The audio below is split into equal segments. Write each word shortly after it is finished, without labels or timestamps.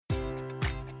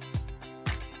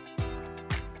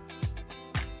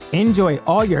Enjoy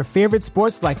all your favorite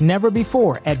sports like never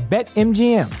before at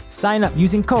BetMGM. Sign up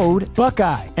using code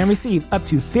Buckeye and receive up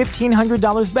to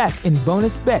 $1,500 back in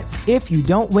bonus bets if you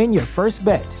don't win your first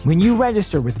bet. When you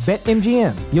register with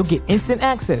BetMGM, you'll get instant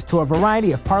access to a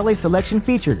variety of parlay selection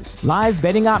features, live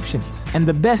betting options, and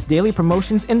the best daily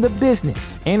promotions in the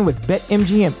business. And with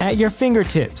BetMGM at your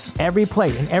fingertips, every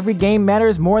play and every game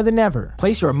matters more than ever.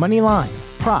 Place your money line,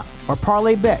 prop, or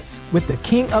parlay bets with the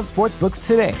king of sportsbooks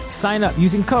today. Sign up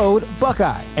using code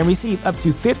Buckeye and receive up to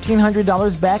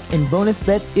 $1,500 back in bonus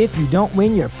bets if you don't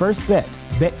win your first bet.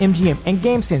 BetMGM and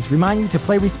GameSense remind you to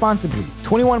play responsibly.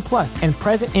 21 plus and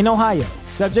present in Ohio,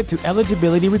 subject to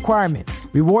eligibility requirements.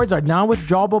 Rewards are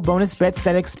non-withdrawable bonus bets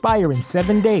that expire in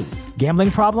 7 days. Gambling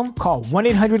problem? Call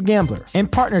 1-800-GAMBLER. In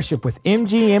partnership with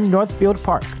MGM Northfield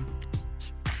Park.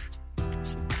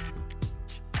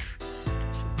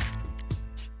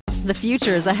 The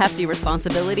future is a hefty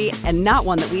responsibility and not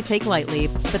one that we take lightly.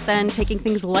 But then taking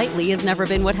things lightly has never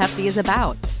been what Hefty is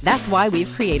about. That's why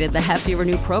we've created the Hefty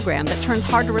Renew program that turns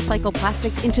hard-to-recycle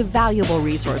plastics into valuable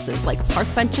resources like park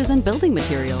benches and building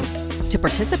materials. To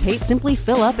participate, simply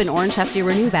fill up an orange Hefty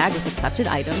Renew bag with accepted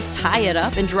items, tie it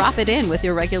up, and drop it in with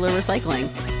your regular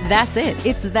recycling. That's it.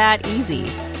 It's that easy.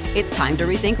 It's time to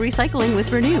rethink recycling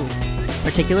with Renew.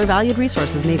 Particular valued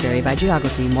resources may vary by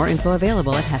geography. More info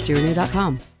available at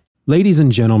heftyrenew.com. Ladies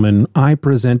and gentlemen, I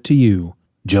present to you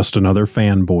Just Another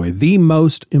Fanboy, the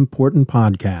most important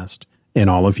podcast in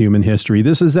all of human history.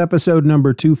 This is episode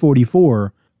number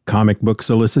 244, Comic Book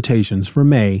Solicitations for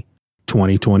May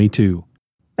 2022.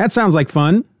 That sounds like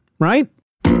fun, right?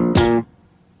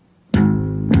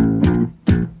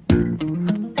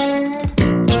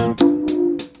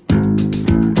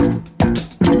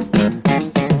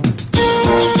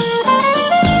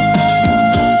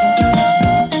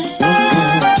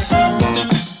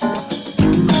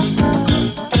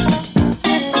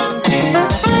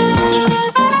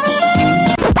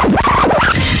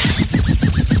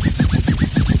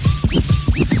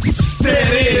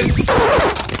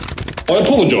 I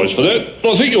apologise for that,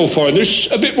 but I think you'll find this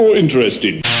a bit more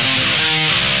interesting.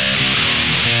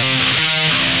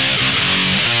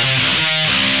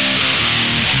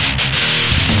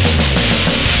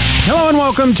 Hello and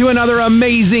welcome to another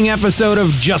amazing episode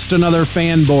of Just Another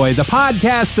Fanboy, the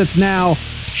podcast that's now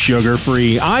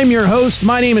sugar-free. I'm your host,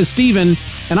 my name is Steven,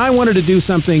 and I wanted to do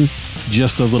something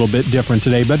just a little bit different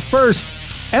today. But first,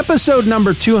 episode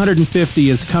number 250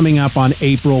 is coming up on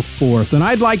April 4th, and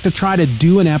I'd like to try to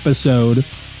do an episode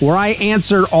where I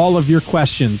answer all of your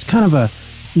questions. Kind of a,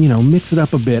 mix it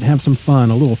up a bit, have some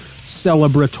fun, a little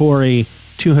celebratory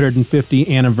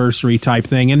 250 anniversary type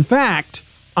thing. In fact,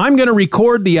 I'm going to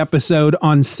record the episode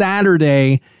on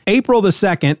Saturday, April the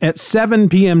 2nd at 7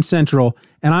 p.m. Central,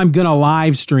 and I'm going to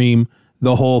live stream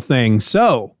the whole thing.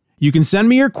 So you can send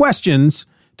me your questions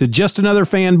to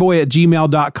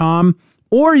justanotherfanboy@gmail.com.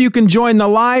 Or you can join the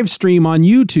live stream on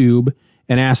YouTube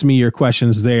and ask me your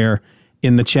questions there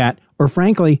in the chat. Or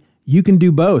frankly, you can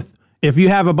do both. If you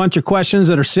have a bunch of questions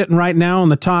that are sitting right now on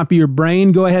the top of your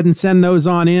brain, go ahead and send those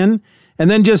on in. And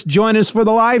then just join us for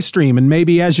the live stream. And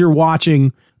maybe as you're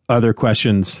watching, other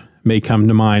questions may come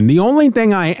to mind. The only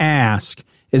thing I ask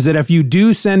is that if you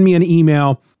do send me an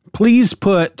email, please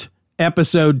put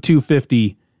episode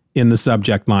 250 in the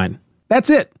subject line. That's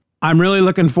it. I'm really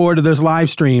looking forward to this live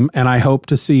stream, and I hope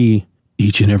to see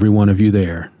each and every one of you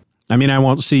there. I mean, I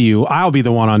won't see you. I'll be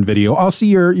the one on video. I'll see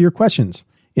your questions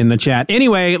in the chat.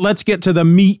 Anyway, let's get to the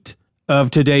meat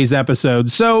of today's episode.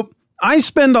 So I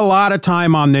spend a lot of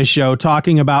time on this show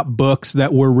talking about books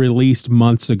that were released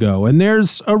months ago, and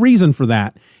there's a reason for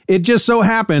that. It just so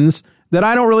happens that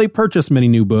I don't really purchase many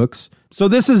new books. So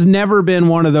this has never been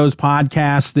one of those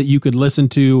podcasts that you could listen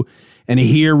to and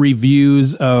hear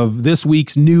reviews of this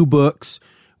week's new books,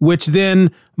 which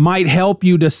then might help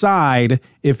you decide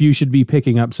if you should be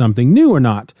picking up something new or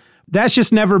not. That's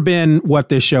just never been what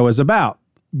this show is about,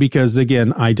 because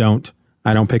again, I don't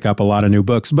pick up a lot of new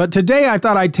books. But today I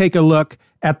thought I'd take a look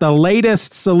at the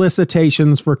latest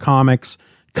solicitations for comics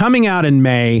coming out in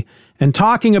May and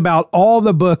talking about all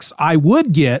the books I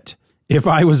would get if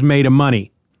I was made of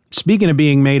money. Speaking of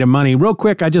being made of money, real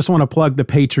quick, I just want to plug the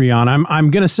Patreon.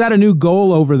 I'm going to set a new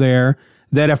goal over there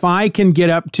that if I can get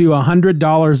up to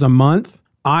 $100 a month,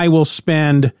 I will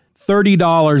spend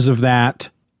 $30 of that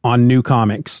on new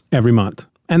comics every month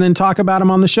and then talk about them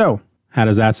on the show. How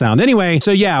does that sound? Anyway,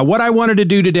 so yeah, what I wanted to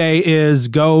do today is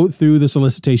go through the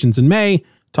solicitations in May,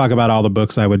 talk about all the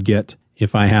books I would get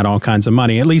if I had all kinds of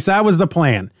money. At least that was the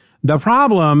plan. The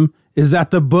problem is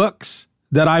that the books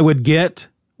that I would get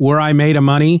where I made a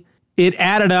money, it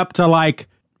added up to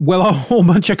a whole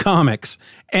bunch of comics.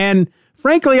 And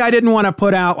frankly, I didn't want to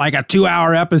put out like a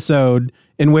 2-hour episode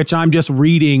in which I'm just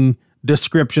reading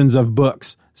descriptions of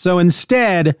books. So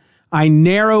instead, I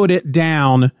narrowed it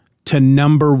down to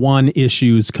number 1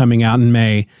 issues coming out in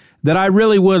May that I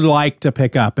really would like to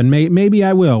pick up, and maybe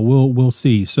I will. We'll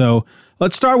see. So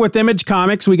let's start with Image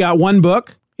Comics. We got one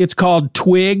book. It's called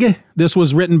Twig. This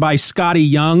was written by Scotty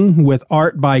Young with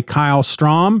art by Kyle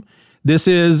Strom. This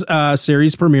is a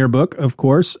series premiere book, of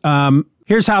course.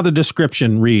 Here's how the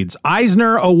description reads.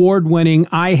 Eisner Award-winning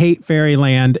I Hate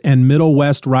Fairyland and Middle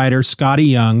West writer Scotty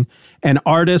Young and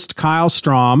artist Kyle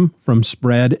Strom from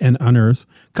Spread and Unearth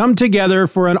come together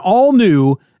for an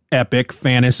all-new epic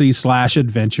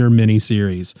fantasy/adventure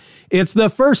miniseries. It's the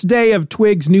first day of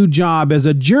Twig's new job as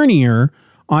a journeyer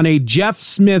on a Jeff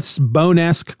Smith's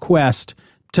Bone-esque quest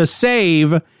to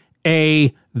save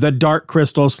the Dark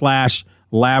Crystal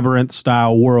 /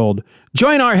 Labyrinth-style world.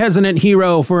 Join our hesitant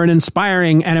hero for an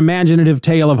inspiring and imaginative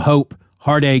tale of hope,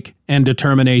 heartache, and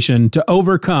determination to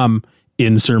overcome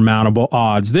insurmountable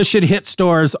odds. This should hit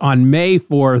stores on May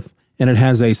 4th, and it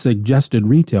has a suggested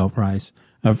retail price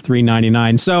of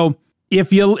 $3.99. So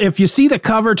if you see the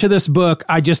cover to this book,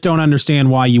 I just don't understand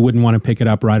why you wouldn't want to pick it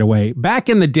up right away. Back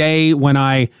in the day when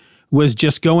I was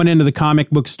just going into the comic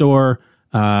book store,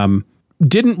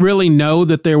 didn't really know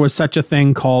that there was such a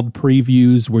thing called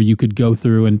previews where you could go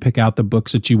through and pick out the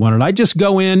books that you wanted. I just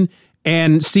go in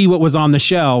and see what was on the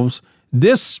shelves.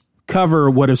 This cover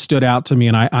would have stood out to me,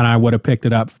 and I would have picked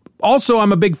it up. Also,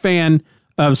 I'm a big fan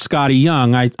of Scotty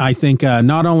Young. I think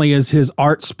not only is his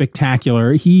art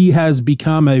spectacular, he has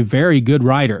become a very good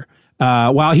writer.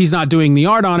 While he's not doing the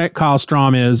art on it, Kyle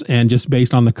Strom is, and just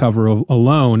based on the cover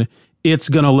alone, it's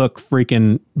going to look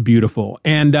freaking beautiful.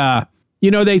 And,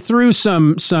 they threw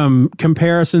some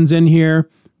comparisons in here.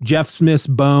 Jeff Smith's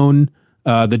Bone,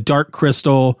 the Dark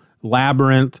Crystal,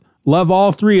 Labyrinth. Love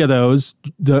all three of those.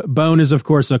 The Bone is, of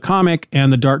course, a comic,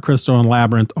 and the Dark Crystal and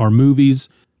Labyrinth are movies.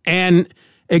 And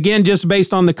again, just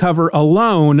based on the cover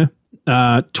alone,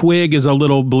 Twig is a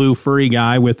little blue furry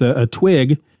guy with a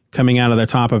twig coming out of the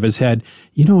top of his head.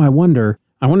 I wonder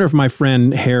if my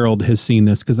friend Harold has seen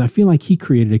this, because I feel like he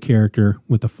created a character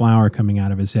with a flower coming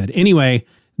out of his head. Anyway,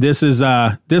 this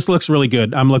looks really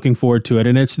good. I'm looking forward to it.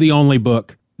 And it's the only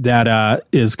book that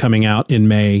is coming out in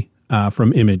May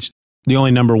from Image. The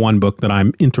only number 1 book that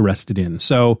I'm interested in.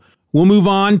 So we'll move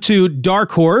on to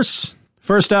Dark Horse.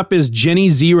 First up is Jenny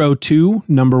 02,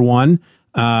 number 1.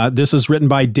 This is written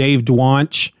by Dave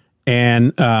Dwanch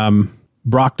and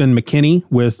Brockton McKinney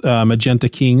with Magenta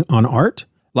King on art.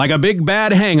 Like a big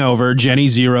bad hangover, Jenny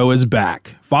 0 is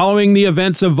back. Following the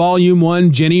events of Volume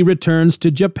 1, Jenny returns to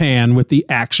Japan with the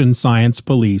Action Science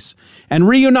Police and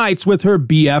reunites with her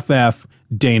BFF,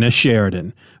 Dana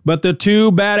Sheridan. But the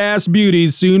two badass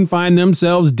beauties soon find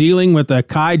themselves dealing with a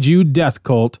kaiju death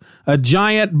cult, a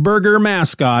giant burger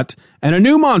mascot, and a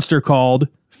new monster called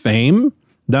Fame.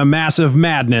 The Massive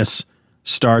Madness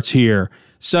starts here.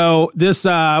 So this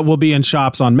will be in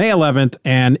shops on May 11th,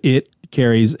 and it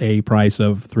carries a price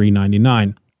of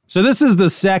 $3.99. So this is the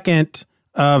second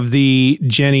of the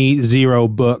Jenny 0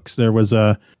 books. There was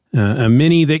a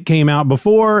mini that came out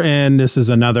before, and this is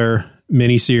another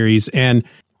mini series. And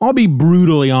I'll be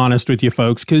brutally honest with you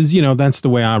folks, because, that's the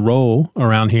way I roll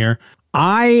around here.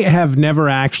 I have never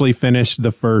actually finished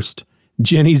the first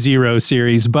Jenny 0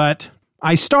 series, but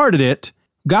I started it,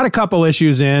 got a couple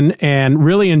issues in, and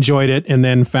really enjoyed it, and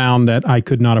then found that I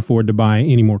could not afford to buy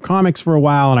any more comics for a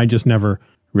while, and I just never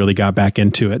really got back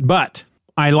into it. But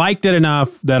I liked it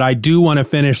enough that I do want to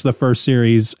finish the first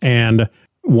series and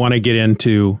want to get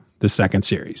into the second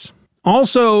series.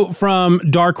 Also from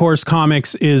Dark Horse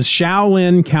Comics is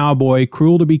Shaolin Cowboy,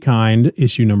 Cruel to Be Kind,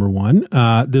 issue number 1.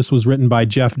 This was written by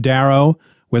Jeff Darrow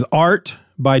with art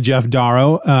by Jeff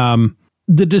Darrow.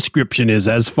 The description is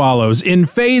as follows. In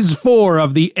Phase 4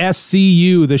 of the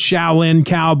SCU, the Shaolin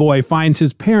Cowboy finds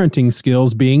his parenting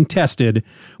skills being tested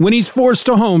when he's forced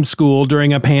to homeschool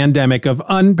during a pandemic of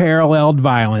unparalleled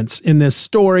violence in this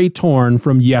story torn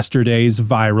from yesterday's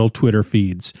viral Twitter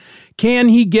feeds. Can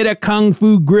he get a kung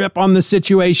fu grip on the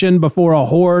situation before a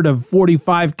horde of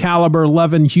 45 caliber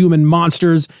loving human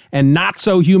monsters and not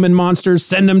so human monsters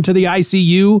send him to the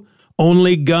ICU?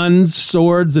 Only guns,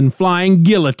 swords, and flying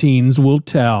guillotines will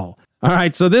tell. All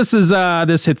right, so this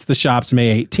hits the shops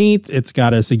May 18th. It's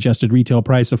got a suggested retail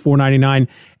price of $4.99.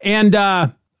 And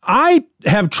I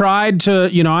have tried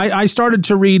to, I started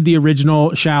to read the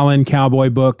original Shaolin Cowboy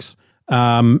books.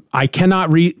 I cannot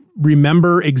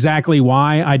remember exactly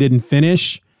why I didn't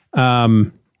finish,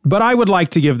 but I would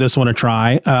like to give this one a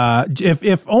try.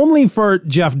 If only for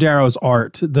Jeff Darrow's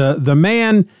art. The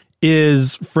man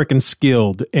is freaking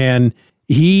skilled, and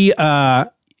he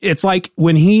it's like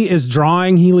when he is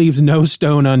drawing, he leaves no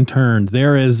stone unturned.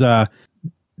 There's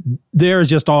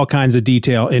just all kinds of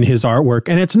detail in his artwork.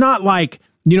 And it's not like,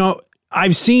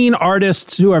 I've seen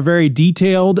artists who are very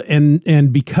detailed,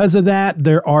 and because of that,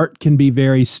 their art can be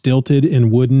very stilted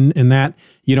and wooden, and that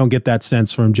you don't get that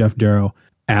sense from Geof Darrow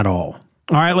at all.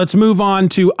 All right, let's move on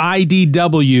to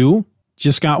IDW.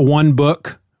 Just got one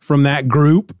book from that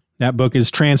group. That book is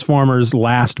Transformers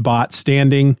Last Bot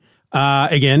Standing.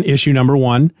 Again, issue number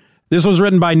 1. This was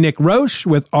written by Nick Roche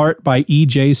with art by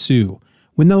E.J. Sue.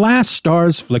 When the last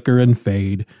stars flicker and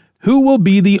fade, who will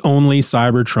be the only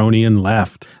Cybertronian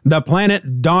left? The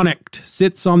planet Donict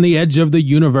sits on the edge of the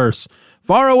universe,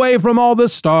 far away from all the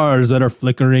stars that are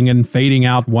flickering and fading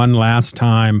out one last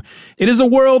time. It is a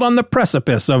world on the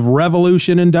precipice of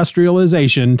revolution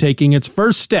industrialization, taking its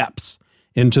first steps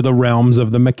into the realms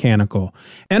of the mechanical.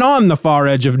 And on the far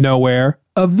edge of nowhere,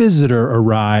 a visitor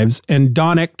arrives, and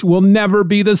Donict will never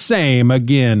be the same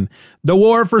again. The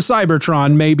war for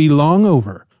Cybertron may be long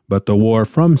over, but the war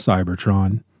from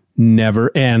Cybertron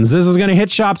never ends. This is going to hit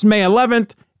shops May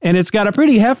 11th, and it's got a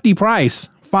pretty hefty price,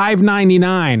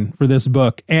 $5.99 for this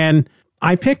book. And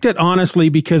I picked it honestly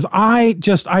because I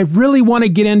really want to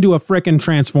get into a frickin'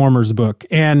 Transformers book.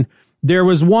 And there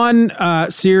was one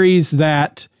series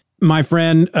that my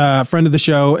friend of the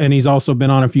show, and he's also been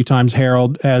on a few times,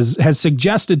 Harold, has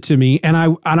suggested to me, and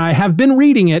I have been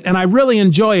reading it, and I really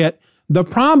enjoy it. The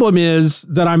problem is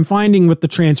that I'm finding with the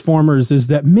Transformers is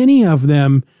that many of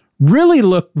them really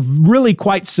look really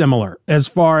quite similar as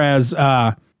far as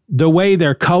the way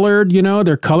they're colored,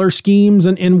 their color schemes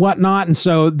and whatnot. And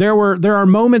so there are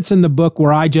moments in the book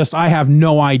where I have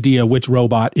no idea which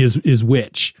robot is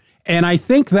which. And I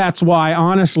think that's why,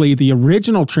 honestly, the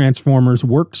original Transformers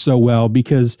worked so well,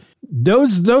 because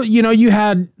those you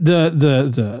had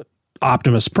the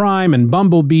Optimus Prime and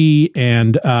Bumblebee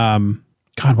and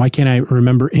God, why can't I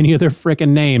remember any of their frickin'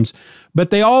 names? But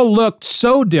they all looked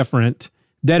so different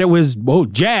that it was,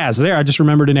 Jazz, there, I just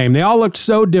remembered a name. They all looked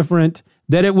so different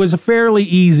that it was fairly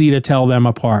easy to tell them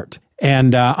apart.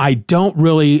 And I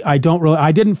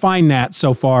didn't find that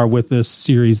so far with this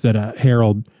series that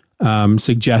Harold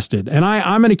suggested. And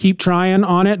I'm going to keep trying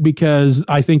on it because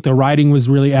I think the writing was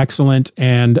really excellent,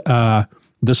 and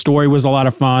the story was a lot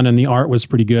of fun, and the art was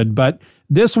pretty good. But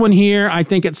this one here, I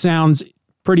think it sounds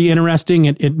pretty interesting.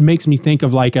 It makes me think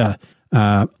of like a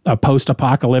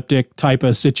post-apocalyptic type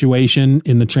of situation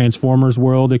in the Transformers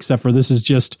world, except for this is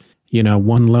just,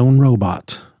 one lone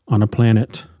robot on a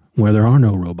planet where there are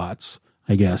no robots,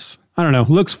 I guess. I don't know.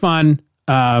 Looks fun.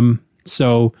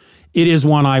 So it is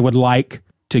one I would like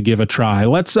to give a try.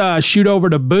 Let's shoot over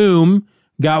to Boom.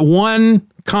 Got one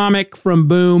comic from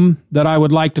Boom that I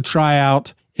would like to try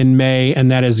out in May, and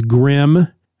that is Grimm.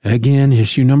 Again,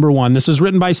 issue number 1. This is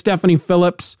written by Stephanie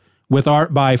Phillips with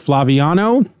art by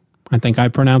Flaviano. I think I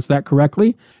pronounced that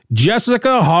correctly.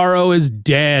 Jessica Haro is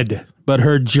dead, but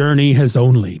her journey has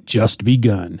only just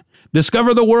begun.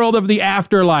 Discover the world of the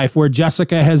afterlife, where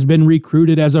Jessica has been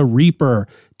recruited as a Reaper,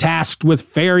 tasked with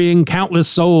ferrying countless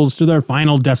souls to their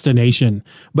final destination.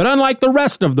 But unlike the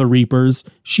rest of the Reapers,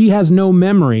 she has no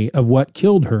memory of what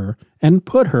killed her and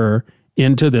put her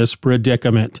into this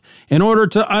predicament. In order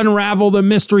to unravel the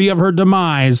mystery of her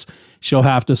demise, she'll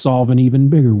have to solve an even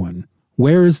bigger one.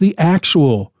 Where is the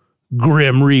actual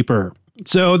Grim Reaper?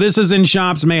 So this is in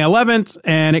shops May 11th,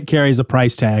 and it carries a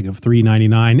price tag of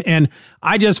 $3.99. And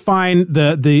I just find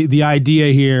the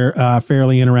idea here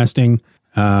fairly interesting.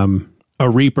 A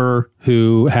Reaper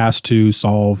who has to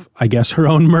solve, I guess, her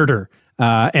own murder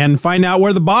and find out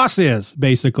where the boss is.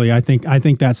 Basically, I think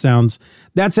that sounds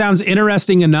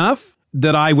interesting enough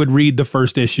that I would read the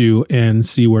first issue and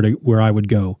see where I would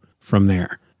go from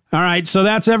there. All right, so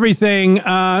that's everything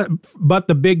but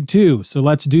the big 2. So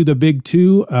let's do the big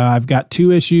 2. I've got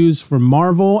 2 issues from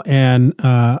Marvel and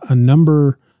a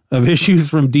number of issues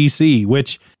from DC,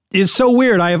 which is so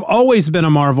weird. I have always been a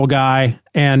Marvel guy,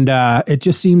 and it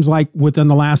just seems like within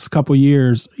the last couple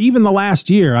years, even the last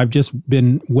year, I've just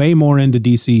been way more into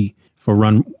DC for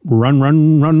run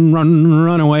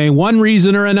away, one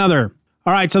reason or another.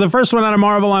 All right, so the first one out of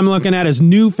Marvel I'm looking at is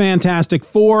New Fantastic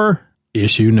Four.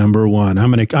 Issue number 1.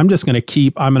 I'm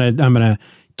gonna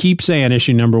keep saying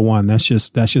issue number 1. That's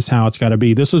just how it's got to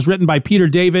be. This was written by Peter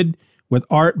David with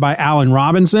art by Alan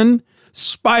Robinson.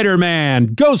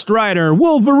 Spider-Man, Ghost Rider,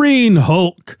 Wolverine,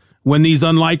 Hulk. When these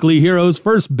unlikely heroes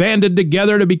first banded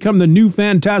together to become the New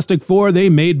Fantastic Four, they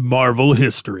made Marvel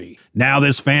history. Now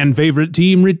this fan favorite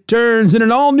team returns in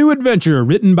an all-new adventure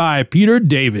written by Peter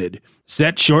David.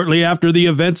 Set shortly after the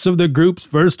events of the group's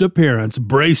first appearance,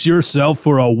 brace yourself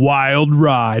for a wild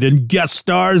ride and guest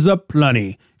stars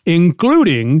aplenty,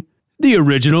 including the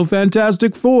original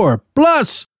Fantastic Four,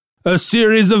 plus a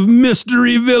series of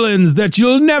mystery villains that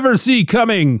you'll never see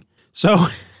coming. So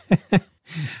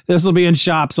this will be in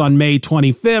shops on May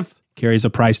 25th. Carries a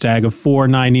price tag of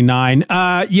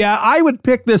 $4.99. Yeah, I would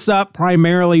pick this up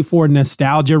primarily for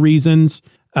nostalgia reasons.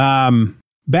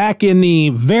 Back in the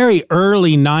very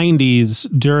early 90s,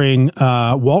 during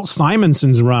Walt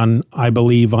Simonson's run, I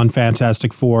believe, on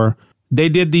Fantastic Four, they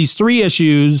did these 3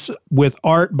 issues with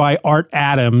art by Art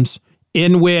Adams,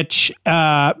 in which,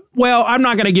 well, I'm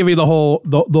not going to give you the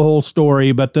whole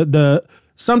story, but the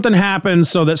something happens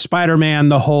so that Spider-Man,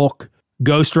 the Hulk,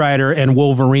 Ghost Rider, and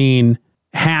Wolverine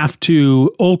have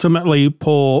to ultimately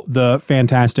pull the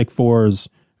Fantastic Four's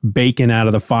bacon out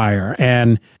of the fire.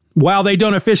 And while they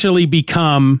don't officially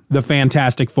become the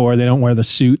Fantastic Four, they don't wear the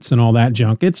suits and all that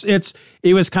junk. It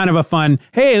was kind of a fun,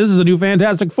 hey, this is a new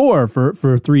Fantastic Four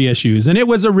for 3 issues. And it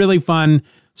was a really fun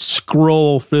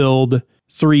scroll-filled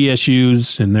 3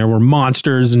 issues, and there were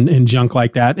monsters and junk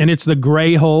like that. And it's the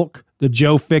Gray Hulk, the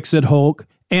Joe Fixit Hulk.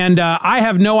 And I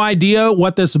have no idea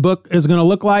what this book is going to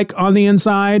look like on the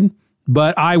inside,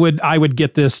 but I would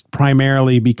get this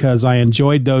primarily because I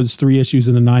enjoyed those 3 issues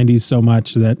in the 90s so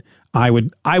much that I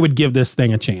would give this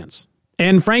thing a chance.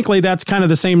 And frankly, that's kind of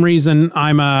the same reason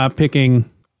I'm picking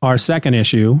our second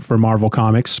issue for Marvel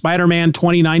Comics, Spider-Man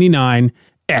 2099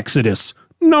 Exodus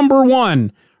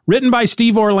 #1, written by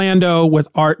Steve Orlando with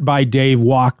art by Dave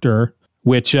Wachter,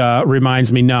 which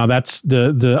reminds me, no, that's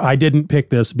I didn't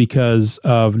pick this because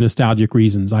of nostalgic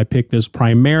reasons. I picked this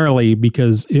primarily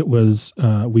because it was,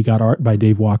 we got art by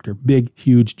Dave Wachter. Big,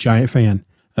 huge, giant fan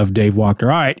of Dave Wachter. All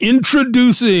right,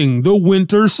 introducing the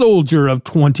Winter Soldier of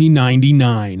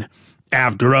 2099.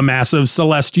 After a massive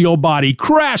celestial body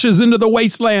crashes into the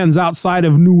wastelands outside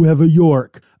of Nueva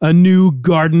York, a new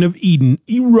Garden of Eden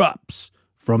erupts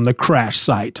from the crash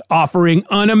site, offering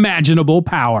unimaginable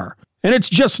power. And it's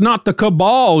just not the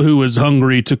Cabal who is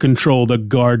hungry to control the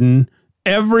garden.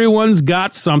 Everyone's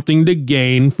got something to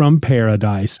gain from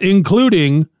paradise,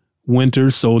 including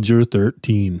Winter Soldier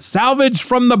 13. Salvaged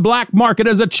from the black market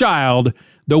as a child,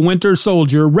 the Winter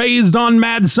Soldier, raised on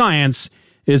mad science,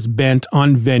 is bent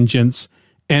on vengeance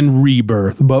and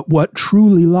rebirth. But what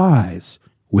truly lies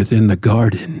within the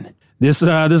garden? This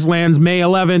lands May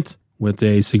 11th with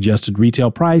a suggested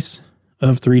retail price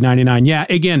of $3.99. Yeah,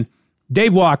 again,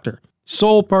 Dave Wachter.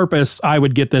 Sole purpose, I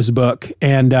would get this book.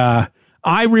 And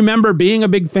I remember being a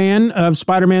big fan of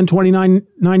Spider-Man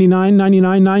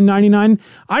 2099.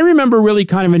 I remember really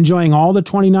kind of enjoying all the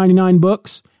 2099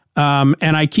 books.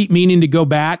 And I keep meaning to go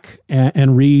back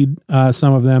and read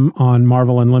some of them on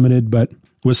Marvel Unlimited, but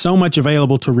with so much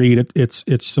available to read,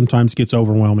 it sometimes gets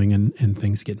overwhelming and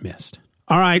things get missed.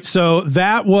 All right, so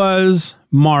that was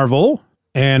Marvel,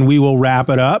 and we will wrap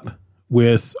it up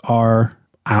with our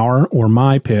or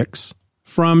my picks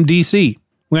from DC.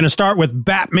 We're going to start with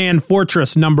Batman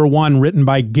Fortress #1, written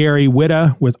by Gary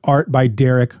Whitta with art by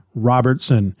Derek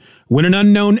Robertson. When an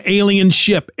unknown alien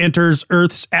ship enters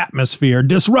Earth's atmosphere,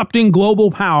 disrupting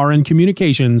global power and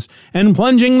communications and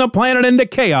plunging the planet into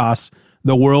chaos,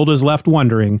 the world is left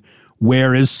wondering,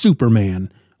 where is Superman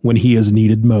when he is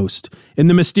needed most? In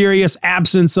the mysterious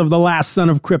absence of the last son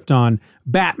of Krypton,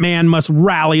 Batman must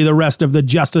rally the rest of the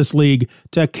Justice League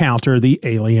to counter the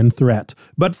alien threat.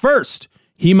 But first,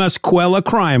 he must quell a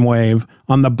crime wave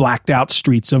on the blacked out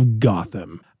streets of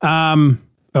Gotham.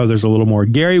 There's a little more.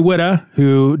 Gary Whitta,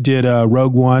 who did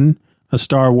Rogue One, a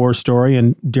Star Wars story,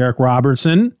 and Derek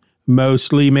Robertson,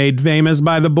 mostly made famous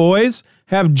by The Boys,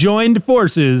 have joined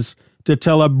forces to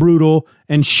tell a brutal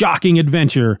and shocking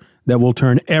adventure that will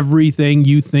turn everything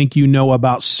you think you know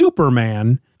about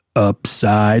Superman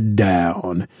upside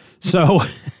down. So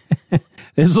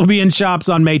this will be in shops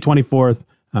on May 24th.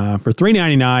 For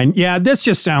 $3.99. Yeah, this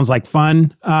just sounds like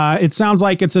fun. It sounds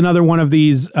like it's another one of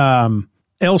these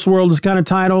Elseworlds kind of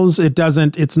titles.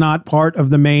 It's not part of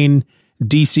the main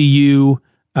DCU.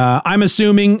 I'm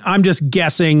assuming, I'm just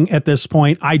guessing at this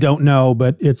point. I don't know,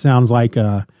 but it sounds like,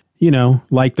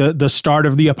 like the start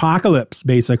of the apocalypse,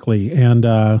 basically, and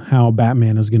how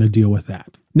Batman is going to deal with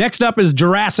that. Next up is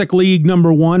Jurassic League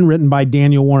 #1, written by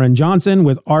Daniel Warren Johnson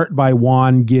with art by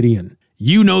Juan Gideon.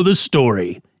 You know the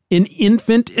story. An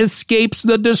infant escapes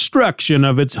the destruction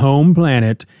of its home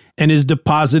planet and is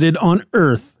deposited on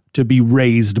Earth to be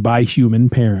raised by human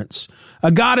parents.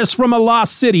 A goddess from a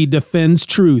lost city defends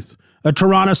truth. A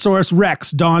Tyrannosaurus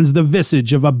Rex dons the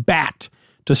visage of a bat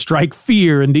to strike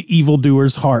fear into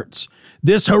evildoers' hearts.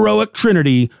 This heroic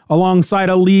trinity, alongside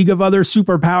a league of other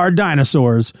superpowered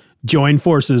dinosaurs, join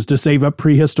forces to save a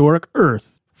prehistoric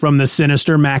Earth from the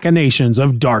sinister machinations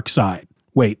of Darkseid.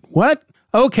 Wait, what?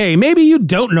 Okay, maybe you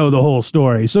don't know the whole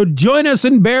story, so join us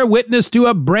and bear witness to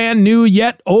a brand new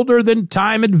yet older than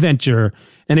time adventure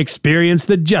and experience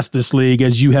the Justice League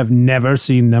as you have never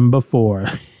seen them before.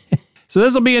 So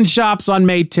this will be in shops on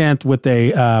May 10th with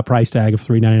a price tag of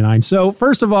 $3.99. So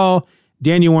first of all,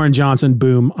 Daniel Warren Johnson,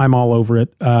 boom, I'm all over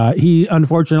it. He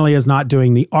unfortunately is not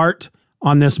doing the art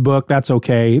on this book. That's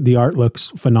okay. The art looks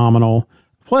phenomenal.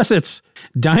 Plus it's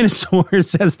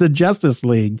dinosaurs as the Justice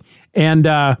League. And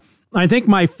I think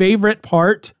my favorite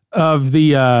part of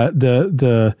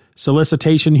the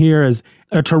solicitation here is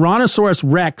a Tyrannosaurus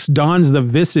Rex dons the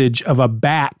visage of a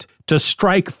bat to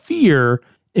strike fear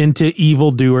into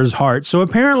evildoers' hearts. So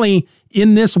apparently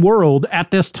in this world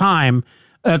at this time,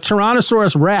 a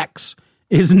Tyrannosaurus Rex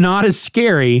is not as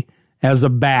scary as a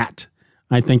bat.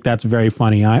 I think that's very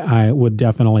funny. I would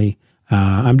definitely,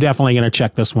 I'm definitely going to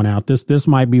check this one out. This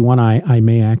might be one I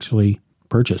may actually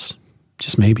purchase.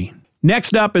 Just maybe.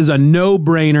 Next up is a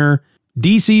no-brainer,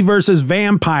 DC versus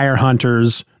Vampire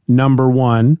Hunters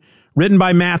 #1, written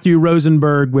by Matthew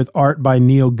Rosenberg with art by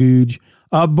Neil Googe.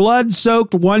 A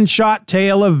blood-soaked one-shot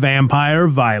tale of vampire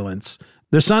violence.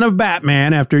 The son of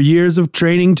Batman, after years of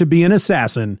training to be an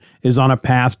assassin, is on a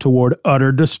path toward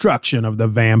utter destruction of the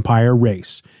vampire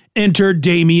race. Enter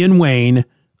Damian Wayne,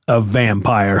 a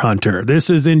vampire hunter. This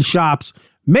is in shops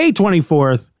May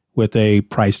 24th with a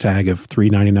price tag of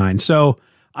 $3.99. So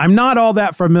I'm not all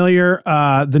that familiar.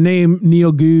 The name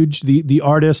Neil Googe, the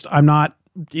artist,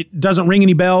 it doesn't ring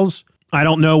any bells. I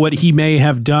don't know what he may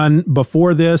have done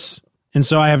before this. And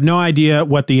so I have no idea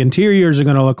what the interiors are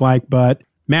going to look like, but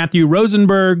Matthew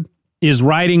Rosenberg is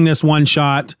writing this one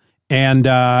shot, and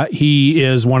he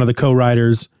is one of the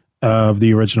co-writers of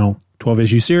the original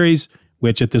 12-issue series,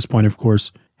 which at this point, of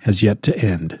course, has yet to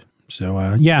end.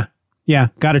 So, yeah,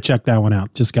 got to check that one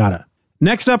out. Just gotta.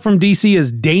 Next up from DC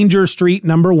is Danger Street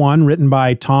 #1, written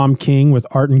by Tom King with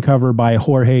art and cover by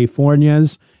Jorge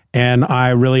Fornes. And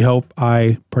I really hope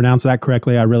I pronounced that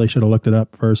correctly. I really should have looked it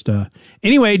up first.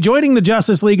 Anyway, joining the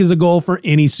Justice League is a goal for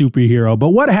any superhero. But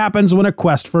what happens when a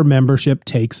quest for membership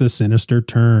takes a sinister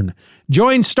turn?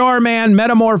 Join Starman,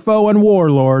 Metamorpho, and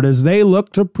Warlord as they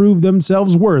look to prove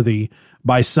themselves worthy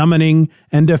by summoning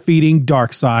and defeating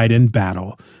Darkseid in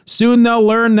battle. Soon they'll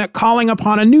learn that calling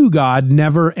upon a new god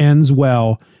never ends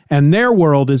well, and their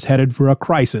world is headed for a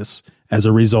crisis as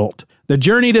a result. The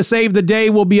journey to save the day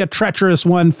will be a treacherous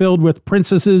one filled with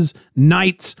princesses,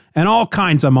 knights, and all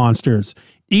kinds of monsters.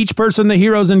 Each person the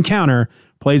heroes encounter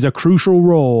plays a crucial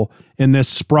role in this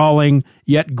sprawling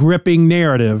yet gripping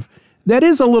narrative that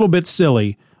is a little bit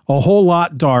silly, a whole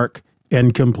lot dark,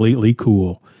 and completely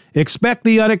cool. Expect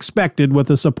the unexpected with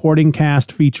a supporting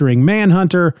cast featuring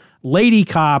Manhunter, Lady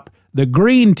Cop, the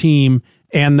Green Team,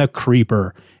 and the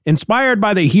Creeper. Inspired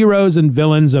by the heroes and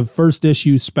villains of First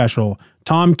Issue Special,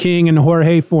 Tom King and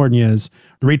Jorge Fornes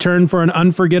return for an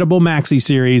unforgettable maxi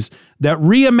series that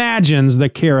reimagines the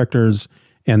characters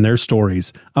and their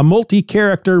stories. A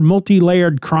multi-character,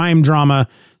 multi-layered crime drama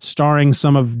starring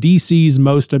some of DC's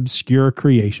most obscure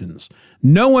creations.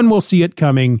 No one will see it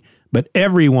coming, but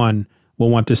everyone will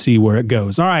want to see where it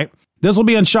goes. All right, this will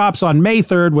be in shops on May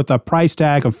 3rd with a price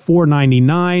tag of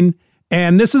 $4.99.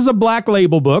 And this is a Black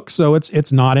Label book, so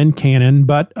it's not in canon,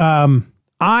 but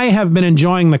I have been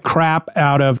enjoying the crap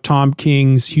out of Tom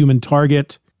King's Human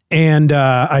Target, and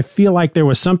I feel like there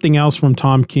was something else from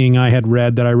Tom King I had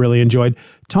read that I really enjoyed.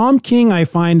 Tom King, I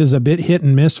find, is a bit hit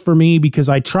and miss for me because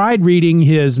I tried reading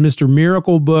his Mr.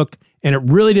 Miracle book, and it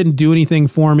really didn't do anything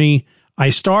for me. I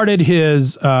started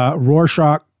his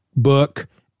Rorschach book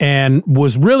and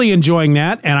was really enjoying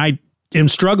that, and I am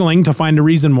struggling to find a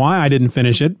reason why I didn't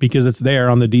finish it because it's there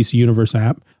on the DC Universe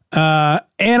app.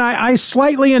 And I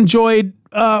slightly enjoyed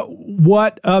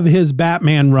what of his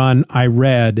Batman run I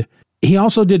read. He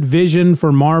also did Vision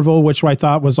for Marvel, which I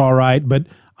thought was all right, but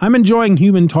I'm enjoying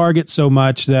Human Target so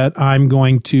much that I'm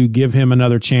going to give him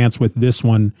another chance with this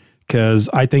one because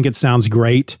I think it sounds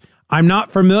great. I'm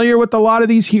not familiar with a lot of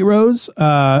these heroes.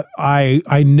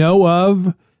 I know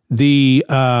of the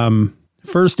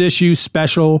First Issue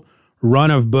Special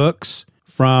run of books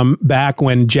from back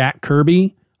when Jack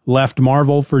Kirby left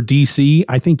Marvel for DC.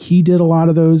 I think he did a lot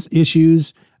of those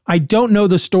issues. I don't know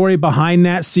the story behind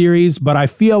that series, but I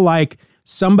feel like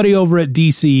somebody over at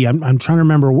DC, I'm trying to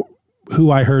remember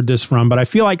who I heard this from, but I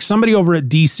feel like somebody over at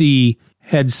DC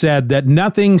had said that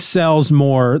nothing sells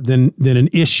more than an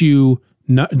issue,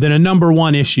 than a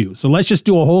 #1 issue. So let's just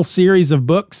do a whole series of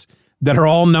books that are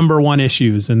all #1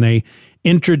 issues. And they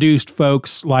introduced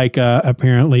folks like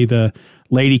apparently the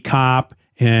Lady Cop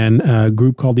and a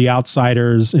group called the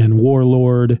Outsiders and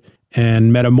Warlord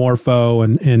and Metamorpho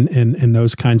and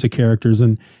those kinds of characters.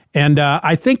 And And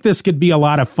I think this could be a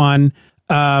lot of fun.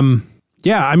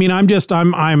 Yeah, I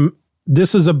mean,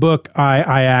 this is a book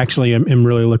I actually am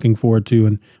really looking forward to,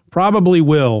 and probably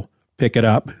will pick it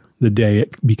up the day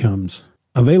it becomes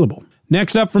available.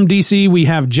 Next up from DC, we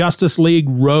have Justice League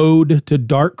Road to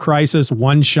Dark Crisis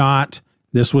one shot.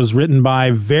 This was written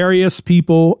by various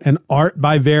people and art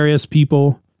by various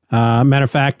people. Matter of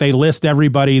fact, they list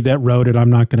everybody that wrote it. I'm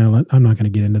not gonna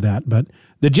get into that, but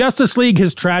the Justice League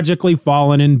has tragically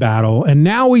fallen in battle, and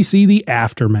now we see the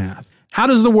aftermath. How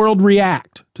does the world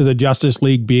react to the Justice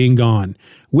League being gone?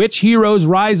 Which heroes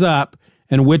rise up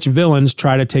and which villains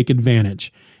try to take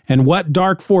advantage? And what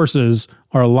dark forces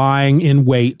are lying in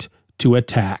wait to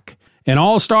attack? An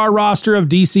all-star roster of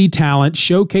DC talent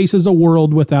showcases a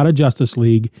world without a Justice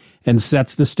League and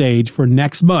sets the stage for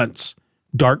next month's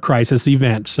Dark Crisis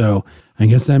event. So I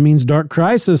guess that means Dark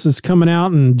Crisis is coming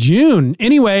out in June.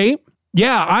 Anyway,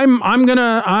 yeah,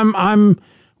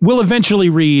 we'll eventually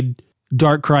read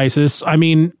Dark Crisis. I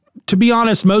mean, to be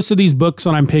honest, most of these books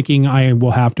that I'm picking, I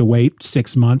will have to wait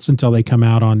 6 months until they come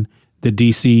out on the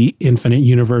DC Infinite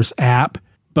Universe app.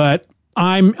 But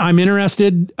I'm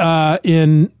interested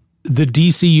in the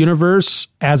DC universe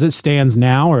as it stands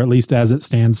now, or at least as it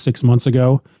stands 6 months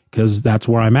ago, because that's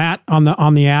where I'm at on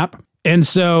the app. And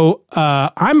so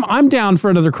I'm down for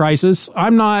another Crisis.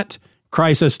 I'm not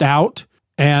Crisised out.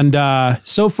 And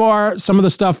so far, some of the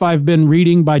stuff I've been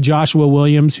reading by Joshua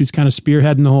Williams, who's kind of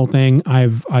spearheading the whole thing,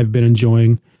 I've been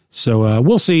enjoying. So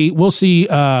we'll see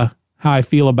how I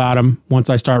feel about them once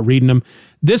I start reading them.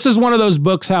 This is one of those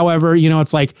books, however,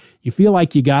 it's like you feel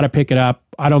like you got to pick it up.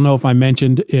 I don't know if I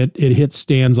mentioned it. It hits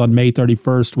stands on May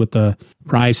 31st with the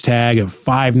price tag of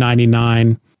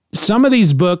 $5.99. Some of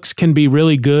these books can be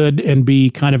really good and be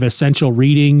kind of essential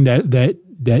reading that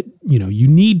you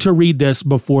need to read this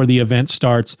before the event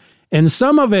starts. And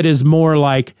some of it is more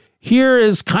like, here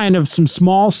is kind of some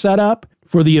small setup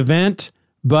for the event,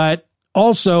 but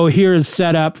also here is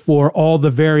setup for all the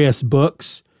various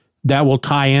books that will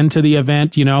tie into the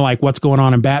event, like what's going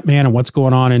on in Batman and what's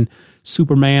going on in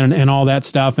Superman and all that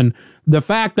stuff. And the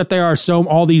fact that there are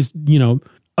all these,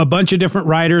 a bunch of different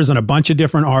writers and a bunch of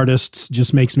different artists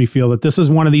just makes me feel that this is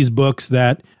one of these books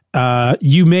that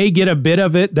you may get a bit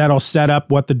of it that'll set up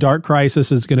what the Dark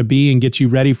Crisis is going to be and get you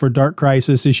ready for Dark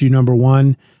Crisis issue number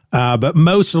 1. But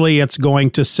mostly it's going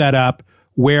to set up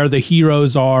where the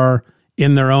heroes are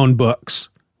in their own books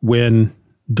when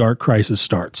Dark Crisis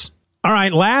starts. All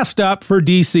right, last up for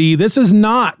DC. This is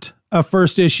not a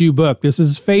first issue book. This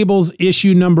is Fables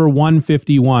issue number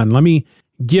 151. Let me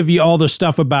give you all the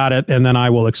stuff about it, and then I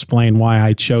will explain why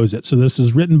I chose it. So this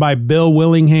is written by Bill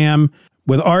Willingham,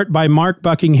 with art by Mark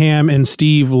Buckingham and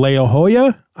Steve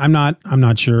Leohoya. I'm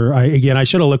not sure. I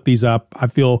should have looked these up. I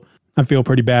feel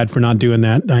pretty bad for not doing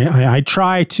that. I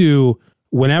try to,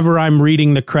 whenever I'm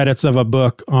reading the credits of a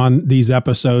book on these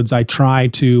episodes, I try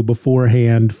to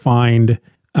beforehand find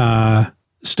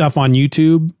stuff on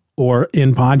YouTube or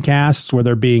in podcasts where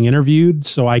they're being interviewed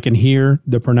so I can hear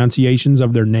the pronunciations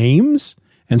of their names.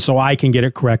 And so I can get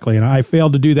it correctly. And I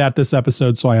failed to do that this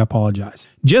episode, so I apologize.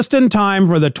 Just in time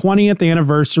for the 20th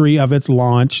anniversary of its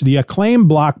launch, the acclaimed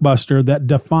blockbuster that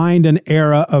defined an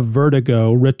era of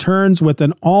Vertigo returns with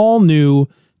an all-new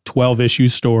 12-issue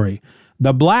story.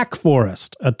 The Black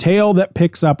Forest, a tale that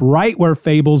picks up right where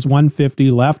Fables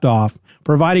 150 left off,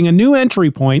 providing a new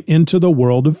entry point into the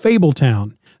world of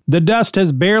Fabletown. The dust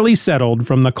has barely settled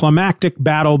from the climactic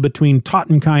battle between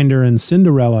Tottenkinder and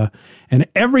Cinderella, and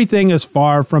everything is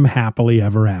far from happily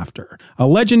ever after. A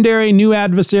legendary new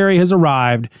adversary has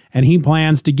arrived, and he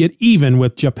plans to get even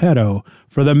with Geppetto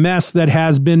for the mess that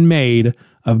has been made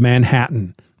of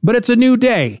Manhattan. But it's a new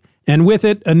day, and with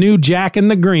it, a new Jack in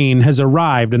the Green has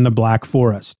arrived in the Black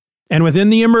Forest. And within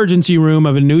the emergency room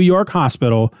of a New York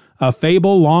hospital, a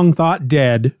fable long thought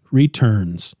dead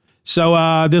returns.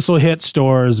 So this will hit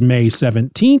stores May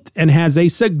 17th and has a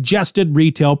suggested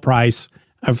retail price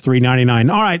of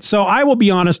 $3.99. All right, so I will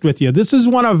be honest with you. This is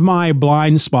one of my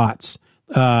blind spots.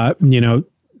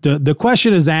 The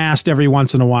question is asked every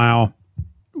once in a while,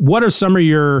 what are some of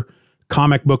your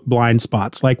comic book blind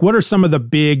spots? Like, what are some of the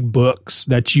big books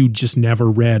that you just never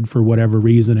read for whatever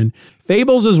reason? And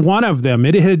Fables is one of them.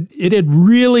 It had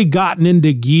really gotten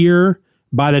into gear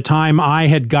by the time I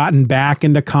had gotten back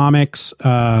into comics.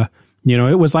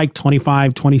 It was like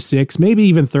 25, 26, maybe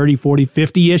even 30, 40,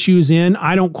 50 issues in.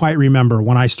 I don't quite remember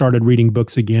when I started reading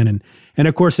books again. And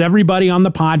of course, everybody on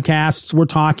the podcasts were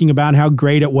talking about how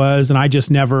great it was. And I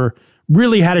just never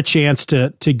really had a chance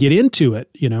to get into it,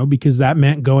 because that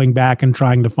meant going back and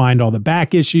trying to find all the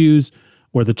back issues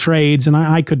or the trades. And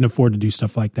I couldn't afford to do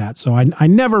stuff like that. So I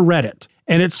never read it.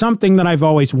 and it's something that I've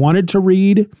always wanted to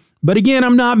read. But again,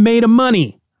 I'm not made of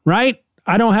money, right?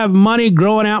 I don't have money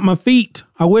growing out my feet.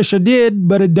 I wish I did,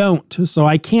 but I don't. So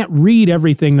I can't read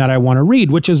everything that I want to read,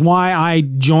 which is why I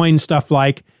join stuff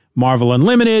like Marvel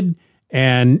Unlimited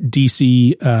and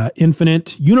DC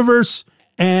Infinite Universe,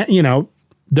 and, you know,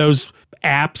 those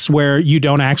apps where you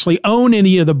don't actually own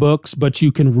any of the books, but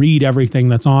you can read everything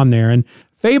that's on there. And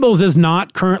Fables is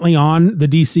not currently on the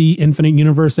DC Infinite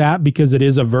Universe app because it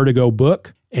is a Vertigo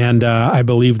book. And I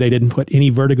believe they didn't put any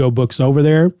Vertigo books over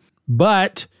there.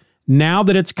 But now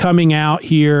that it's coming out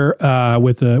here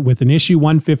with an issue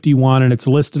 151, and it's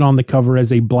listed on the cover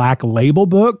as a Black Label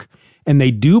book, and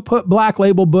they do put Black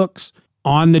Label books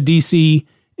on the DC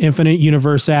Infinite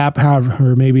Universe app,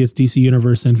 however, maybe it's DC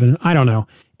Universe Infinite. I don't know.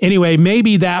 Anyway,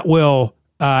 maybe that will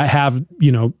have,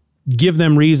 you know, give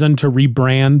them reason to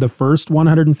rebrand the first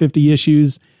 150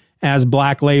 issues as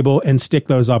Black Label and stick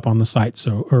those up on the site,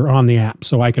 or on the app,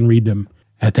 so I can read them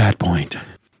at that point.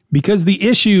 Because the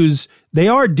issues, they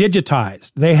are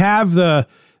digitized. They have the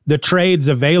trades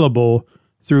available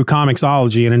through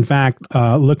Comixology. And in fact,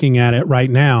 looking at it right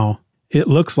now, it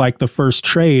looks like the first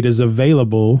trade is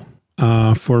available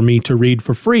for me to read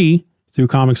for free through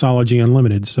Comixology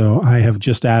Unlimited. So I have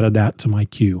just added that to my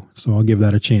queue. So I'll give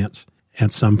that a chance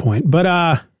at some point.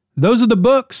 But those are the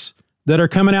books that are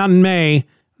coming out in May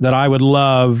that I would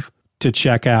love to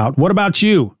check out. What about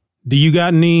you? Do you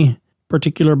got any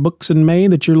particular books in May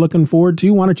that you're looking forward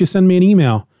to? Why don't you send me an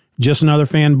email?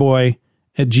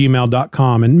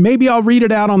 justanotherfanboy@gmail.com, and maybe I'll read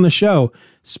it out on the show.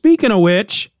 Speaking of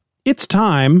which, it's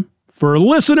time for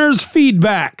listeners'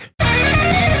 feedback.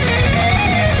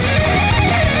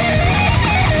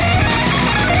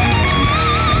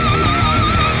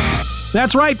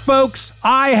 That's right, folks.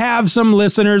 I have some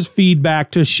listeners'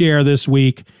 feedback to share this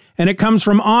week, and it comes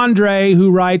from Andre,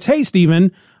 who writes, "Hey,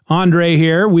 Stephen, Andre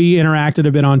here. We interacted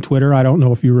a bit on Twitter. I don't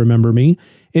know if you remember me.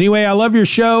 Anyway, I love your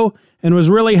show and was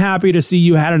really happy to see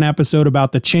you had an episode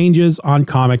about the changes on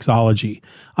Comixology.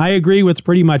 I agree with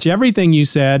pretty much everything you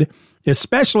said,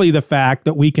 especially the fact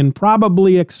that we can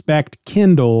probably expect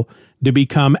Kindle to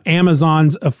become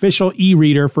Amazon's official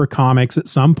e-reader for comics at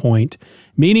some point,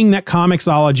 meaning that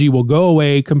Comixology will go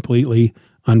away completely,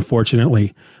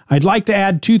 unfortunately. I'd like to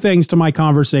add two things to my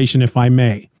conversation, if I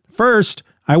may. First,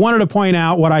 I wanted to point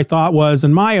out what I thought was,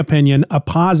 in my opinion, a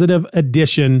positive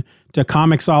addition to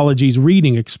Comixology's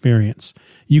reading experience.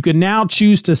 You can now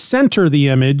choose to center the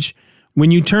image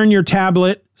when you turn your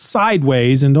tablet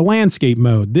sideways into landscape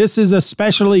mode. This is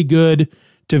especially good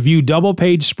to view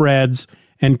double-page spreads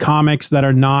and comics that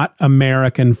are not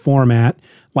American format,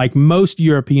 like most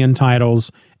European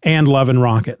titles and Love and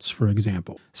Rockets, for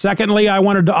example. Secondly, I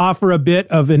wanted to offer a bit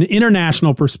of an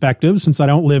international perspective since I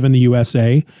don't live in the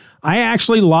USA. I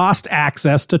actually lost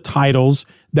access to titles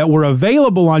that were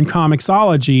available on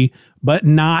Comixology, but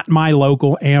not my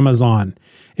local Amazon.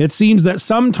 It seems that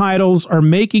some titles are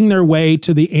making their way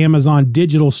to the Amazon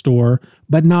digital store,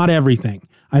 but not everything.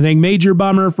 I think Major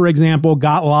Bummer, for example,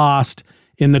 got lost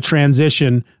in the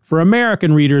transition for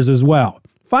American readers as well.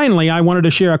 Finally, I wanted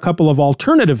to share a couple of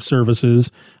alternative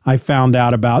services I found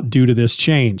out about due to this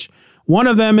change. One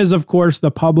of them is, of course,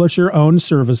 the publisher-owned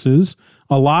services.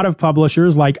 A lot of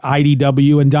publishers like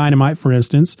IDW and Dynamite, for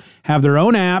instance, have their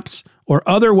own apps or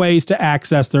other ways to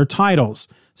access their titles.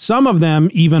 Some of them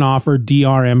even offer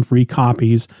DRM-free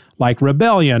copies, like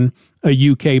Rebellion, a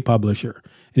UK publisher.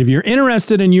 And if you're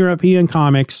interested in European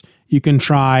comics, you can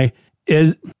try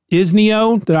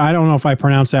Isneo. I don't know if I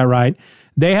pronounced that right.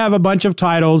 They have a bunch of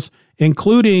titles,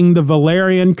 including the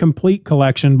Valerian Complete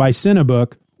Collection by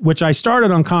Cinebook, which I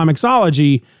started on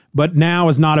Comixology, but now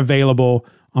is not available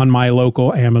on my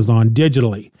local Amazon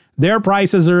digitally. Their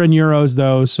prices are in euros,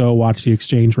 though, so watch the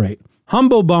exchange rate.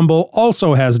 Humble Bumble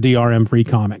also has DRM-free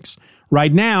comics.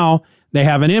 Right now, they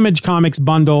have an Image Comics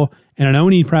bundle and an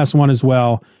Oni Press one as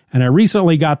well, and I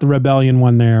recently got the Rebellion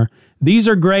one there. These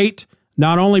are great,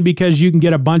 not only because you can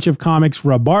get a bunch of comics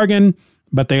for a bargain,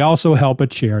 but they also help a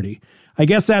charity. I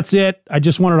guess that's it. I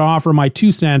just wanted to offer my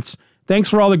 2 cents. Thanks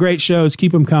for all the great shows.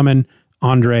 Keep them coming.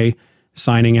 Andre,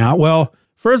 signing out. Well,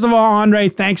 first of all, Andre,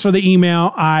 thanks for the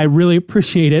email. I really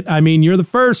appreciate it. I mean, you're the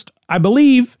first, I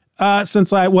believe, you are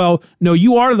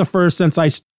the first since I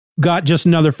got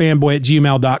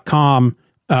justanotherfanboy@gmail.com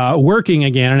working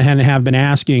again and have been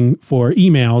asking for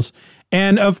emails.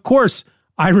 And of course,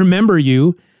 I remember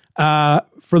you.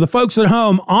 For the folks at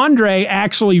home, Andre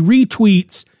actually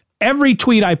retweets every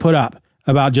tweet I put up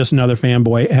about Just Another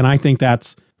Fanboy, and I think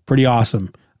that's pretty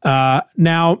awesome.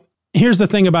 Now, here's the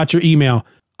thing about your email.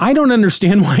 I don't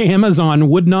understand why Amazon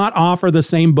would not offer the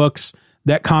same books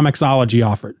that Comixology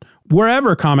offered,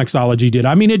 wherever Comixology did.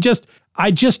 I mean,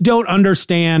 I just don't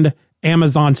understand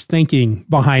Amazon's thinking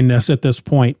behind this at this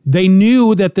point. They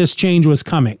knew that this change was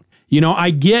coming.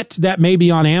 I get that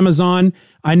maybe on Amazon,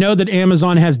 I know that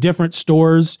Amazon has different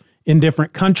stores in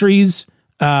different countries,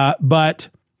 but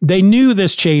they knew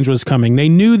this change was coming. They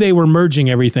knew they were merging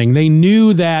everything. They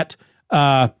knew that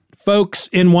folks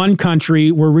in one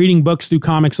country were reading books through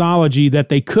Comixology that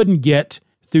they couldn't get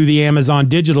through the Amazon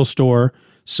digital store.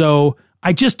 So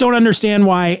I just don't understand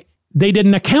why they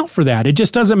didn't account for that. It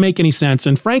just doesn't make any sense.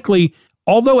 And frankly,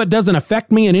 although it doesn't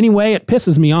affect me in any way, it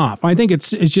pisses me off. I think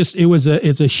it's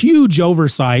a huge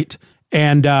oversight,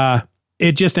 and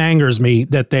it just angers me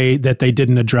that they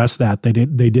didn't address that. They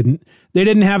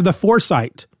didn't have the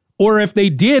foresight, or if they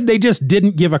did, they just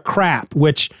didn't give a crap,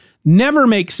 which never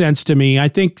makes sense to me. I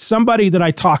think somebody that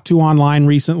I talked to online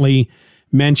recently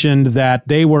mentioned that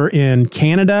they were in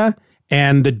Canada,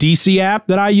 and the DC app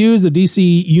that I use, the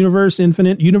DC Universe,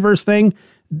 Infinite Universe thing,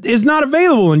 is not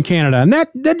available in Canada. And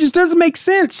that just doesn't make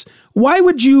sense. Why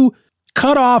would you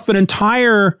cut off an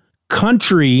entire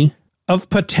country of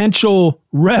potential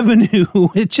revenue?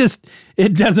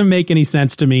 It doesn't make any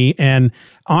sense to me. And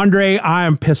Andre, I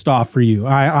am pissed off for you.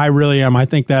 I really am. I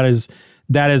think that is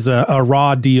a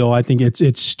raw deal. I think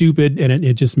it's stupid, and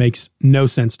it just makes no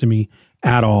sense to me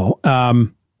at all.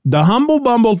 The Humble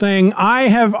Bundle thing,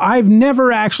 I've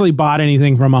never actually bought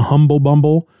anything from a Humble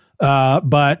Bundle,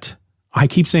 but I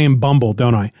keep saying Bumble,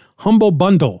 don't I? Humble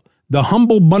Bundle, the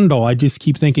Humble Bundle. I just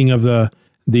keep thinking of the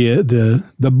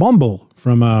Bumble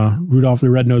from Rudolph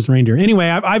the Red-Nosed Reindeer. Anyway,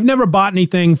 I've never bought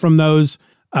anything from those.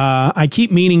 I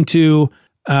keep meaning to.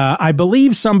 I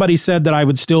believe somebody said that I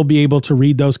would still be able to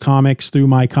read those comics through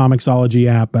my Comixology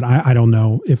app, but I don't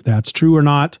know if that's true or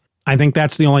not. I think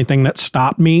that's the only thing that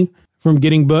stopped me from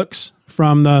getting books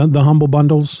from the Humble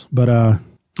Bundles, but I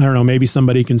don't know, maybe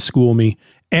somebody can school me.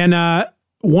 And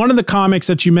one of the comics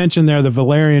that you mentioned there, the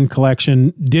Valerian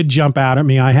collection, did jump out at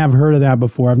me. I have heard of that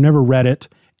before. I've never read it.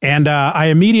 And I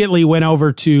immediately went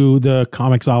over to the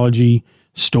Comixology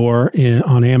store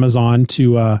on Amazon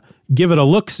to give it a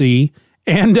look-see.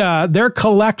 And their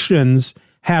collections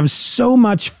have so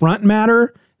much front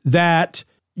matter that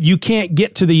you can't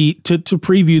get to to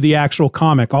preview the actual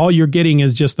comic. All you're getting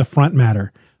is just the front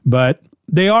matter. But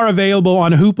they are available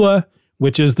on Hoopla,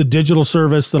 which is the digital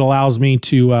service that allows me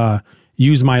to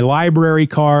use my library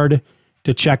card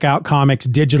to check out comics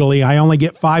digitally. I only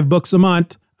get 5 books a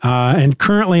month, and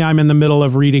currently I'm in the middle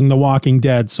of reading The Walking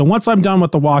Dead. So once I'm done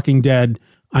with The Walking Dead,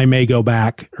 I may go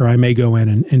back, or I may go in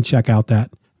and check out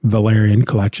that Valerian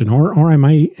collection, or I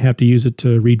might have to use it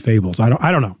to read Fables. I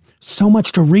don't know. So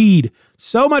much to read,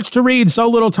 so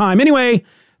little time. Anyway,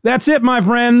 that's it, my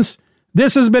friends.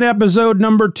 This has been episode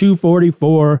number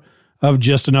 244 of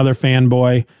Just Another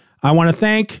Fanboy. I want to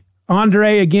thank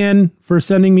Andre again for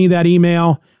sending me that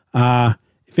email.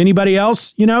 If anybody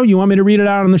else, you want me to read it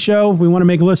out on the show, if we want to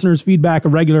make listeners' feedback a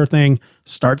regular thing,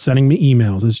 start sending me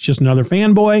emails. It's Just Another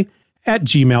Fanboy at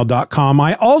gmail.com.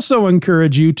 I also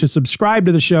encourage you to subscribe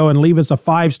to the show and leave us a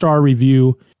 5-star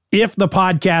review if the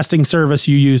podcasting service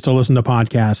you use to listen to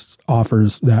podcasts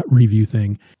offers that review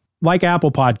thing. Like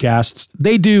Apple Podcasts,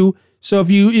 they do. So if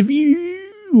you,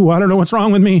 I don't know what's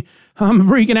wrong with me. I'm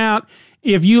freaking out.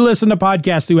 If you listen to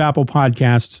podcasts through Apple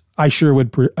Podcasts, I sure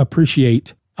would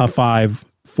appreciate a 5,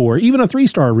 4, even a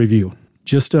 3-star review.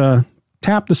 Just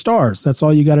tap the stars. That's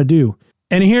all you got to do.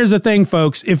 And here's the thing,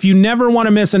 folks. If you never want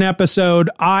to miss an episode,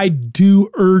 I do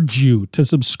urge you to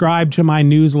subscribe to my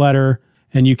newsletter,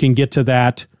 and you can get to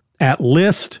that at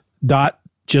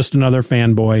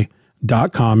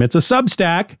list.justanotherfanboy.com. It's a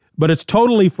Substack, but it's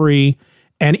totally free.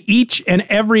 And each and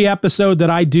every episode that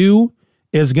I do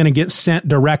is going to get sent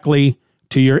directly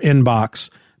to your inbox.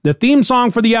 The theme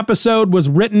song for the episode was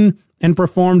written and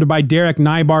performed by Derek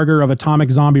Nybarger of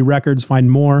Atomic Zombie Records. Find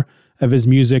more of his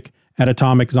music at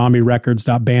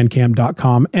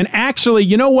atomiczombierecords.bandcamp.com. And actually,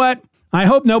 you know what? I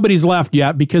hope nobody's left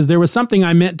yet, because there was something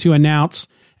I meant to announce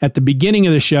at the beginning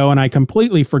of the show, and I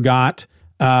completely forgot.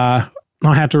 I'll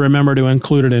have to remember to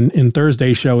include it in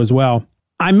Thursday's show as well.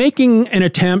 I'm making an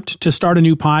attempt to start a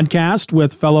new podcast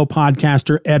with fellow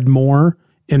podcaster Ed Moore,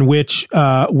 in which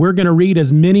we're going to read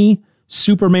as many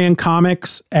Superman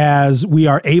comics as we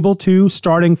are able to,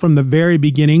 starting from the very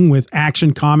beginning with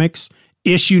Action Comics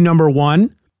issue number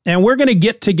 1. And we're going to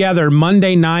get together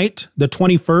Monday night, the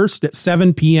 21st at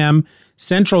 7 p.m.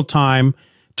 Central Time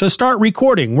to start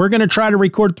recording. We're going to try to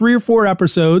record 3 or 4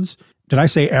 episodes. Did I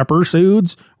say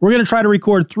episodes? We're going to try to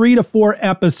record 3 to 4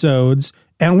 episodes,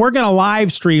 and we're going to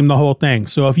live stream the whole thing.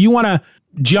 So if you want to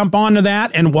jump onto that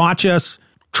and watch us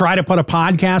try to put a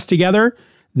podcast together,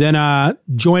 then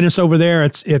join us over there.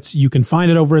 It's you can find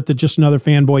it over at the Just Another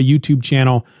Fanboy YouTube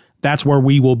channel. That's where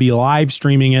we will be live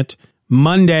streaming it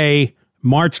Monday,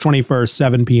 March 21st,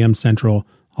 7 p.m. Central.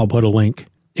 I'll put a link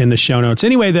in the show notes.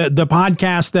 Anyway, the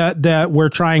podcast that we're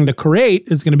trying to create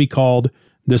is going to be called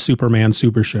The Superman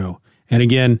Super Show. And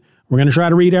again, we're going to try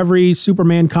to read every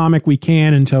Superman comic we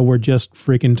can until we're just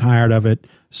freaking tired of it,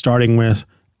 starting with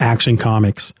Action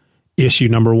Comics issue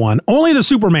number 1. Only the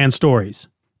Superman stories.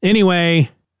 Anyway,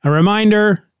 a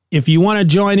reminder, if you want to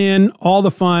join in all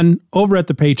the fun over at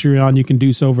the Patreon, you can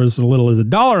do so for as little as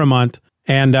 $1 a month.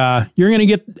 And you're going to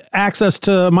get access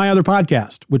to my other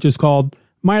podcast, which is called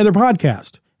My Other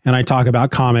Podcast. And I talk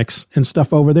about comics and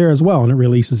stuff over there as well. And it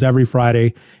releases every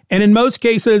Friday. And in most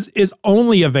cases is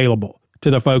only available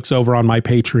to the folks over on my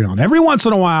Patreon. Every once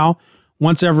in a while,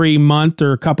 once every month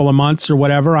or a couple of months or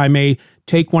whatever, I may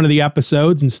take one of the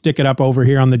episodes and stick it up over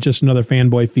here on the Just Another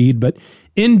Fanboy feed. But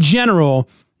in general,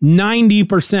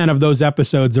 90% of those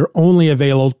episodes are only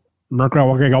available. I'm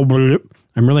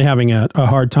really having a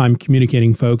hard time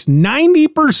communicating, folks.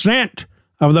 90%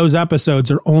 of those episodes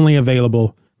are only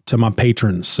available to my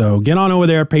patrons. So get on over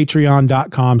there,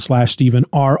 patreon.com/Stephen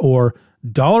R. or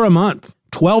 $1 a month,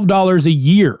 $12 a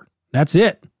year. That's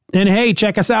it. And hey,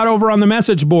 check us out over on the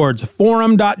message boards,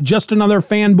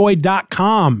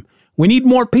 forum.justanotherfanboy.com. We need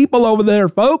more people over there,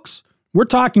 folks. We're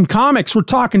talking comics, we're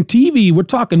talking TV, we're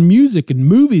talking music and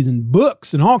movies and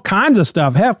books and all kinds of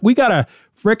stuff. Heck, we got a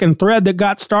freaking thread that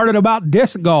got started about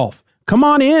disc golf. Come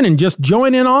on in and just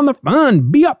join in on the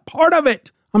fun. Be a part of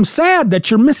it. I'm sad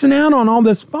that you're missing out on all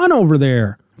this fun over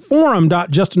there.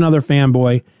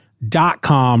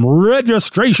 Forum.justanotherfanboy.com.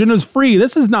 Registration is free.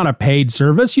 This is not a paid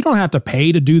service. You don't have to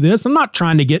pay to do this. I'm not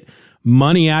trying to get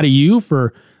money out of you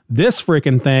for this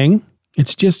freaking thing.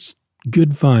 It's just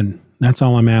good fun. That's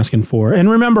all I'm asking for. And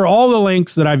remember, all the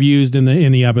links that I've used in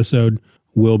the episode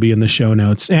will be in the show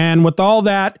notes. And with all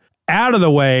that out of the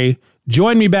way,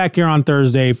 join me back here on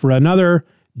Thursday for another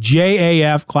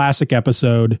JAF Classic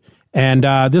episode. And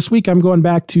this week I'm going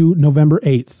back to November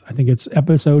 8th. I think it's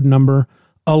episode number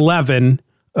 11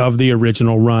 of the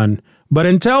original run. But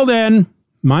until then,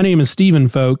 my name is Stephen,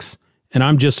 folks, and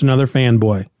I'm just another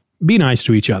fanboy. Be nice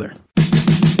to each other.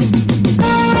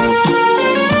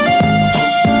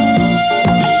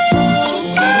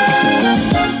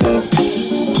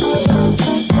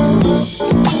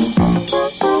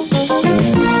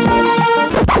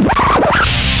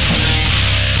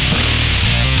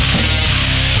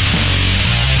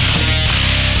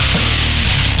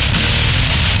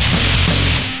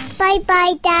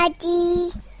 Bye-bye, Daddy.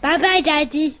 Bye-bye,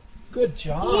 Daddy. Good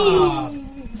job.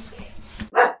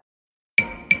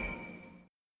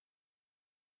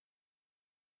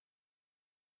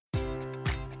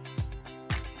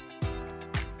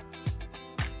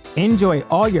 Enjoy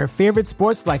all your favorite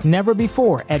sports like never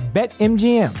before at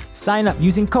BetMGM. Sign up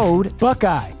using code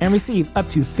Buckeye and receive up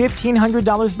to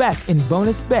 $1,500 back in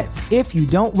bonus bets if you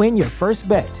don't win your first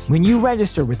bet. When you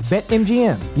register with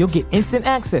BetMGM, you'll get instant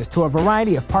access to a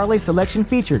variety of parlay selection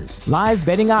features, live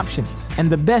betting options, and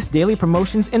the best daily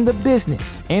promotions in the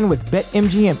business. And with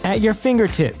BetMGM at your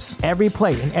fingertips, every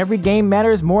play and every game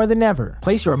matters more than ever.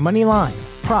 Place your money line,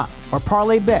 prop, or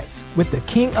parlay bets with the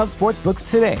king of sportsbooks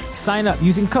today. Sign up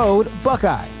using code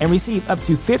Buckeye and receive up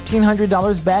to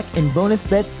 $1,500 back in bonus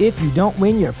bets if you don't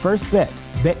win your first bet.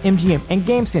 BetMGM and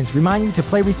GameSense remind you to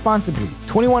play responsibly.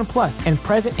 21 plus and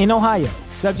present in Ohio,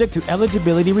 subject to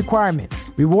eligibility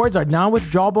requirements. Rewards are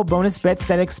non-withdrawable bonus bets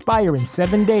that expire in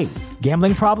 7 days.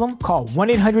 Gambling problem? Call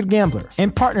 1-800-GAMBLER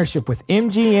in partnership with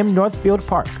MGM Northfield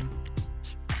Park.